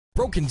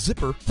Broken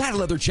zipper, that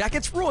leather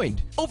jacket's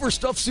ruined.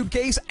 Overstuffed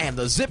suitcase, and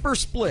the zipper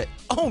split.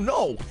 Oh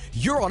no,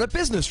 you're on a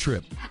business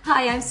trip.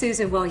 Hi, I'm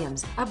Susan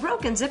Williams. A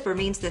broken zipper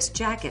means this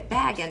jacket,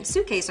 bag, and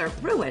suitcase are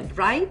ruined,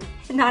 right?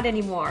 Not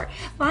anymore.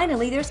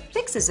 Finally, there's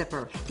Fix a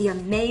Zipper, the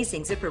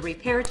amazing zipper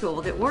repair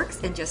tool that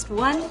works in just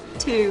 1,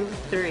 2,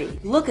 3.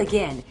 Look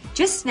again.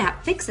 Just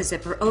snap Fix a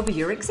Zipper over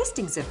your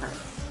existing zipper.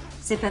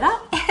 Zip it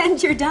up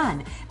and you're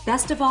done.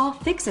 Best of all,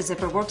 Fix a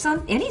Zipper works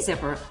on any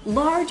zipper,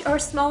 large or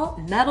small,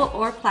 metal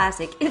or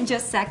plastic, in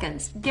just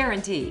seconds,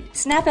 guaranteed.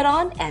 Snap it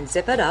on and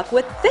zip it up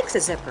with Fix a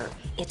Zipper.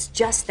 It's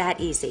just that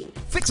easy.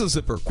 Fix a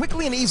Zipper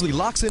quickly and easily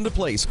locks into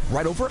place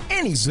right over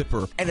any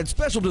zipper, and its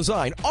special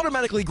design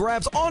automatically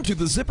grabs onto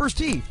the zipper's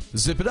teeth.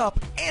 Zip it up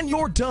and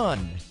you're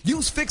done.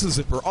 Use Fix a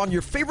Zipper on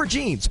your favorite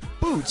jeans,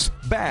 boots,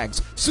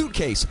 bags,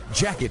 suitcase,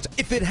 jacket.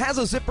 If it has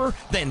a zipper,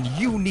 then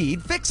you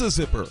need Fix a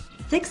Zipper.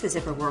 Fix a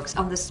Zipper works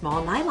on the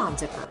small nylon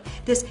zipper,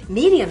 this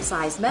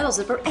medium-sized metal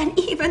zipper, and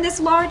even this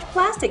large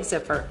plastic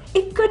zipper.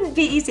 It couldn't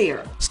be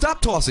easier.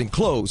 Stop tossing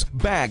clothes,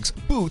 bags,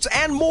 boots,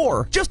 and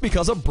more just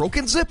because of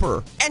broken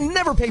zipper. And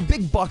never pay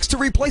big bucks to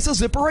replace a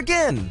zipper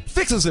again.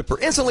 Fix a Zipper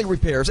instantly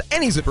repairs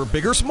any zipper,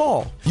 big or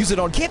small. Use it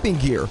on camping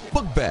gear,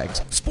 book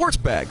bags, sports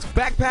bags,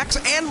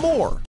 backpacks, and more.